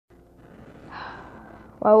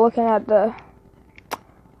while looking at the...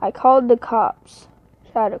 I called the cops.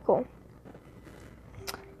 Shad.ical.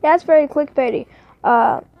 Yeah, it's very clickbaity.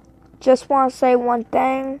 Just want to say one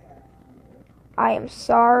thing. I am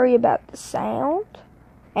sorry about the sound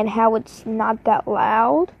and how it's not that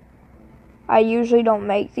loud. I usually don't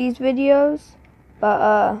make these videos,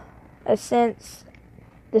 but since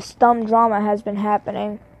this dumb drama has been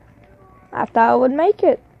happening, I thought I would make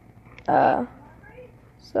it.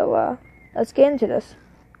 So let's get into this.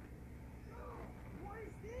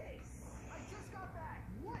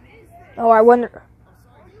 Oh, I wonder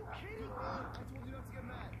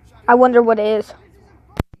what it is.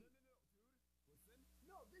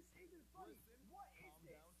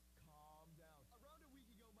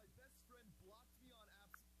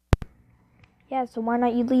 Yeah, so why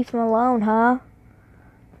not you leave them alone, huh?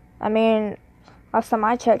 I mean, last time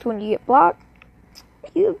I checked, when you get blocked,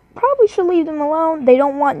 you probably should leave them alone. They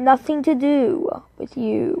don't want nothing to do with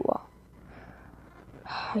you.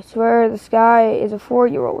 I swear this guy is a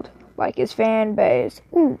 4-year-old. Like his fan base.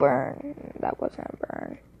 Ooh, burn. That wasn't a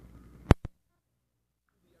burn.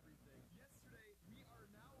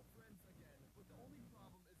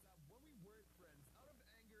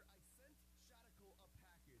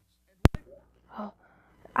 Oh,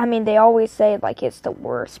 I mean, they always say like it's the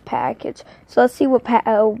worst package. So let's see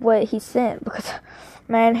what he sent, because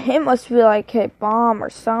man, it must be like a bomb or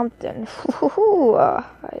something.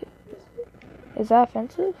 Is that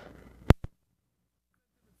offensive?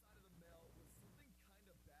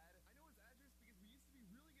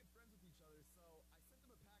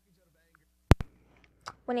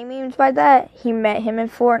 What he means by that, he met him in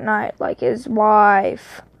Fortnite, like his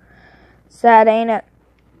wife. Sad, ain't it?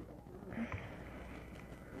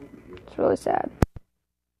 It's really sad.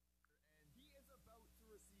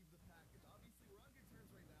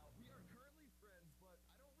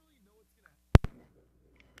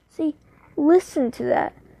 See, listen to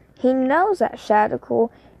that. He knows that Shadical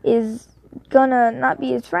is gonna not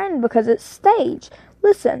be his friend because it's staged.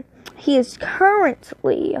 Listen, he is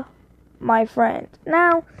currently my friend.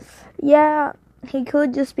 Now, yeah, he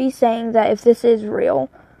could just be saying that if this is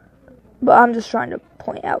real, but I'm just trying to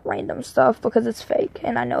point out random stuff because it's fake,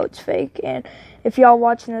 and I know it's fake. And if y'all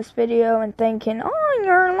watching this video and thinking, oh,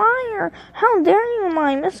 you're a liar, how dare you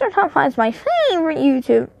lie, MrTop5 is my favorite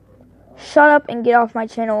YouTube, shut up and get off my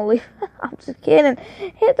channel. I'm just kidding.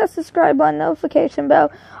 Hit that subscribe button, notification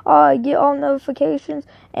bell, get all notifications,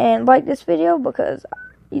 and like this video because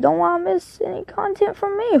you don't want to miss any content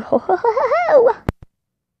from me.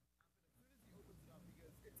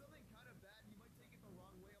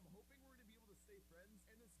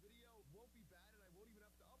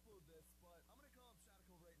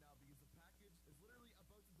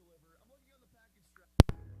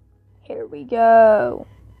 Here we go.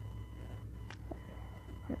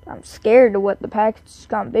 I'm scared of what the package is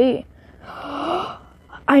gonna be.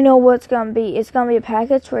 I know what it's gonna be. It's gonna be a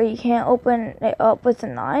package where you can't open it up with a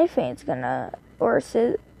knife, and it's gonna,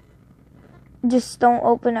 just don't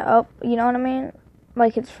open it up, you know what I mean?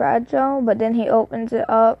 Like it's fragile, but then he opens it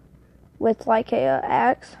up with like a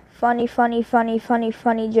axe. Funny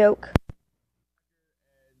joke.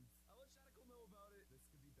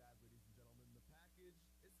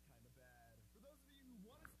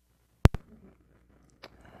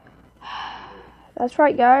 That's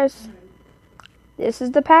right, guys. This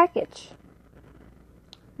is the package.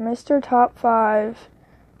 MrTop5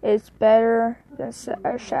 is better than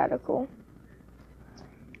Shadical.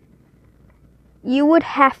 You would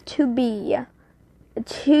have to be a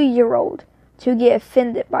 2-year-old to get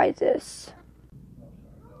offended by this.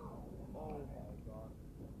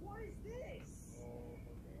 What is this?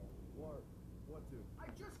 I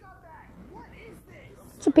just got back. What is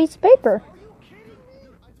this? It's a piece of paper.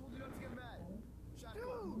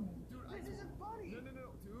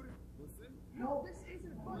 No, this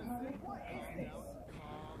isn't funny. What is this?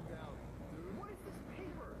 Calm down, dude. What is this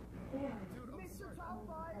paper? Dude,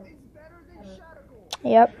 MrTop5 is better than Shadical.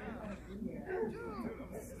 Yep. Dude,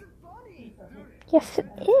 this isn't funny. Yes, it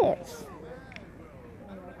is.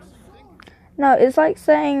 No, it's like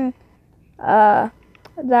saying that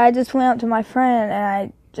I just went up to my friend and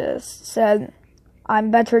I just said,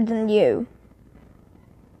 I'm better than you.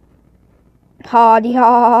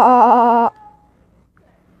 Ha-dee-ha.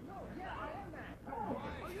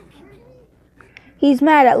 He's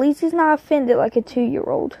mad. At least he's not offended like a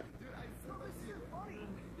 2-year-old.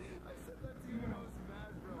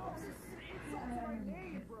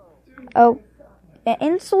 Oh, an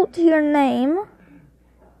insult to your name.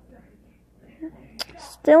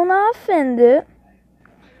 Still not offended.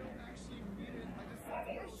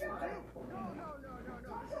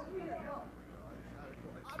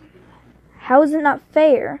 How is it not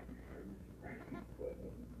fair?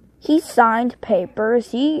 He signed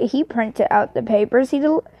papers. He printed out the papers. He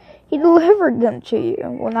delivered them to you.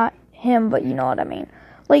 Well, not him, but you know what I mean.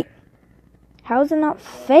 Like, how is it not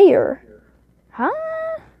fair? Huh?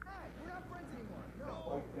 We're not friends anymore.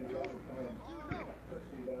 No.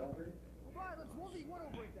 Fine, let's 1v1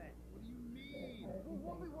 over it then. What do you mean?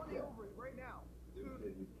 We'll 1v1 over it right now. Dude, are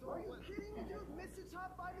you kidding me, dude?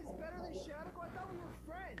 MrTop5 is better than Shadical? I thought we were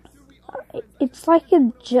friends. Dude, we are friends. It's like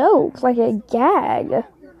a joke, like a gag. You're not.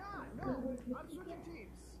 No. I'm switching teams.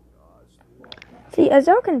 See, as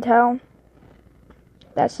y'all can tell,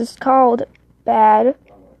 that's just called bad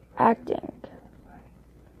acting.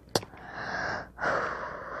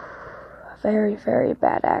 Very, very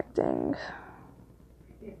bad acting.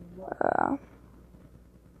 I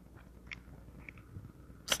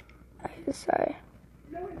say,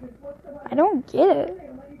 I don't get it.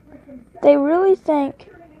 They really think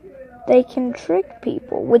they can trick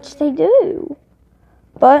people, which they do.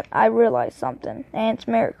 But I realized something, and it's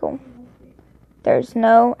a miracle. There's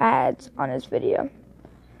no ads on this video.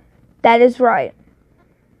 That is right.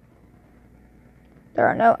 There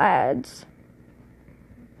are no ads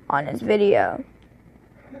on his video.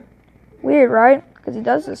 Weird, right? Because he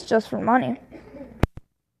does this just for money.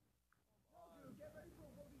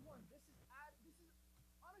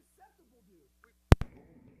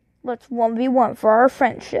 Let's 1v1 for our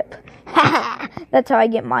friendship. That's how I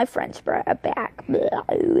get my friends back.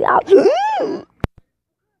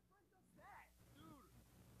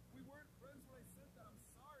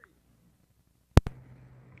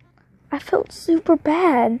 I felt super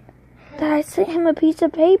bad that I sent him a piece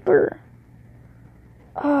of paper.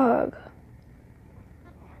 Ugh.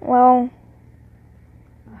 Well,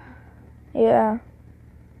 yeah.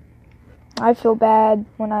 I feel bad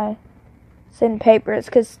when I send papers,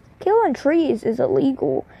 because killing trees is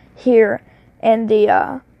illegal here in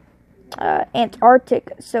the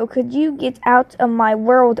Antarctic. So could you get out of my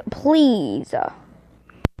world, please?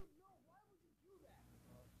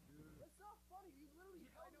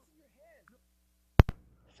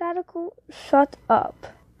 Shadical, shut up.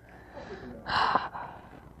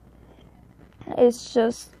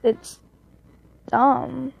 It's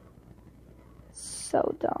dumb.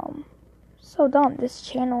 So dumb. So dumb. This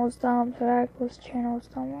channel is dumb. Shadical's channel is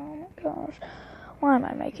dumb. Oh my gosh. Why am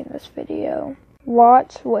I making this video?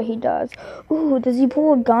 Watch what he does. Ooh, does he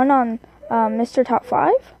pull a gun on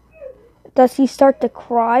MrTop5? Does he start to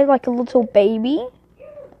cry like a little baby?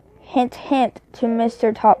 Hint, hint to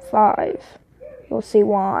MrTop5. You'll see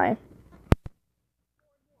why.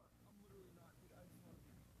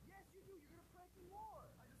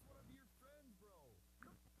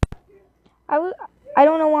 I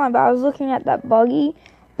don't know why, but I was looking at that buggy,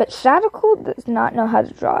 but Shadical does not know how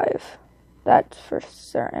to drive. That's for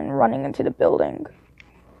certain, running into the building.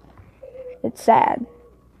 It's sad.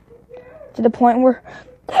 To the point where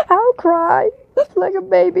I'll cry like a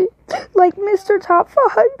baby, like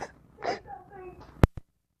MrTop5.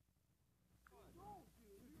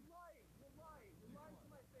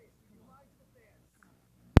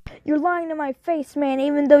 You're lying to my face, man,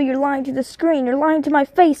 even though you're lying to the screen. You're lying to my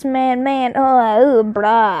face, man. Oh,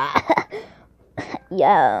 bruh.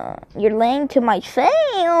 Yeah, you're lying to my face.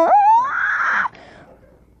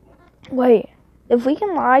 Wait, if we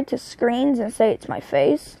can lie to screens and say it's my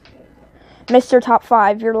face.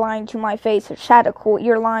 MrTop5, you're lying to my face. Shadical,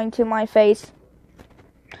 you're lying to my face.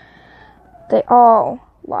 They all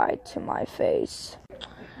lied to my face.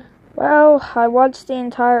 Well, I watched the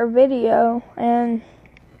entire video, and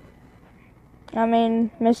I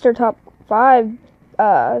mean, MrTop5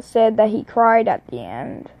 said that he cried at the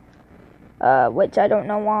end, which I don't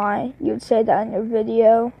know why you'd say that in your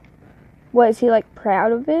video. What, is he, like,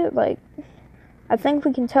 proud of it? Like, I think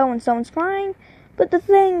we can tell when someone's crying, but the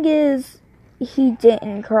thing is, he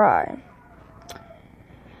didn't cry.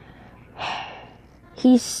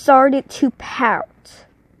 He started to pout.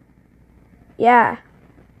 Yeah,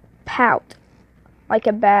 pout, like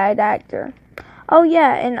a bad actor. Oh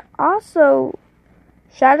yeah, and also,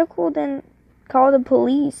 Shadical didn't call the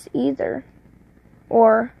police either.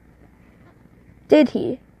 Or did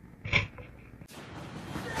he?